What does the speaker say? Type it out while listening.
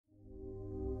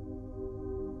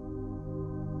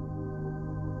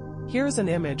Here is an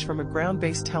image from a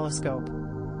ground-based telescope.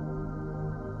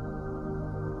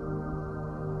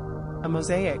 A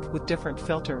mosaic with different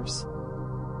filters.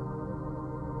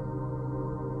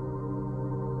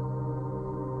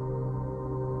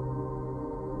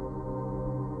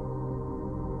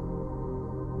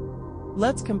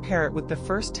 Let's compare it with the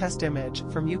first test image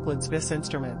from Euclid's VIS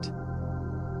instrument.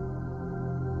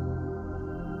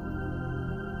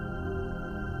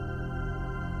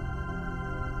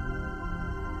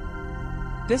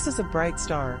 This is a bright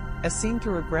star, as seen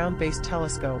through a ground-based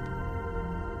telescope.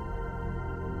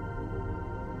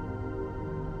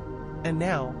 And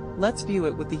now, let's view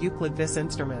it with the Euclid VIS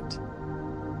instrument.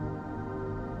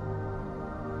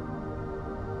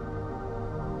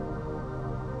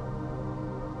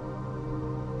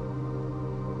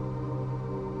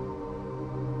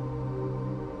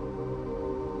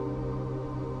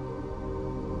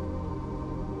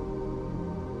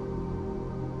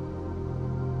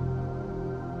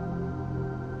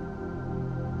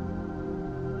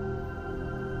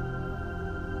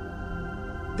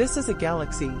 This is a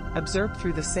galaxy, observed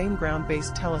through the same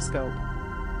ground-based telescope.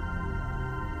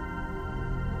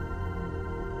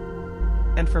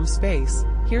 And from space,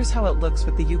 here's how it looks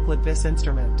with the Euclid VIS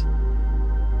instrument.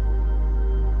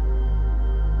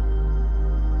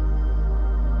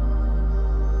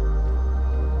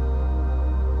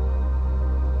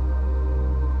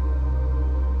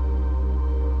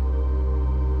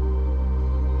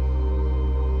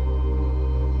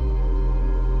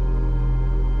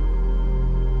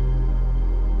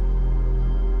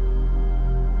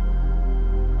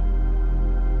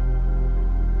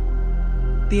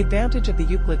 The advantage of the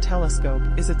Euclid telescope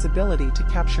is its ability to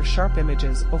capture sharp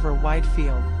images over a wide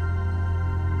field.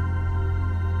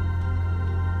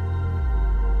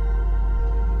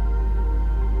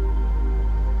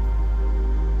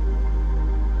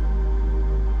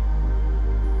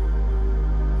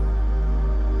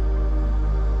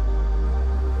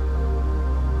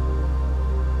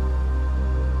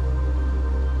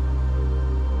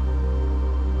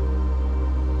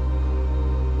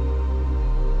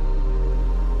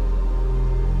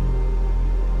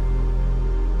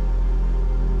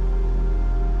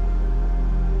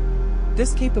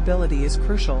 This capability is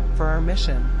crucial for our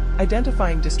mission,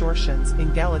 identifying distortions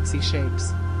in galaxy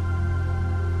shapes.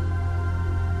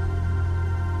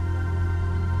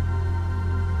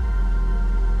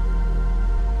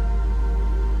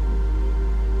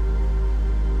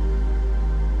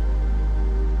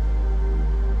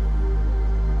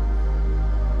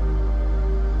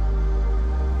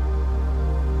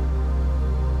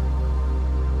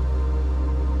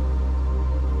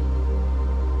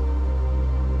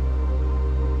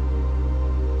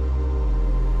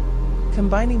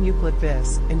 Combining Euclid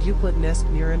VIS and Euclid NISP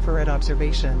near-infrared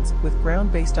observations with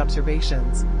ground-based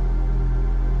observations,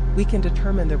 we can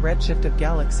determine the redshift of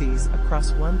galaxies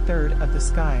across 1/3 of the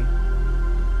sky.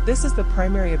 This is the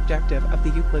primary objective of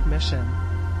the Euclid mission.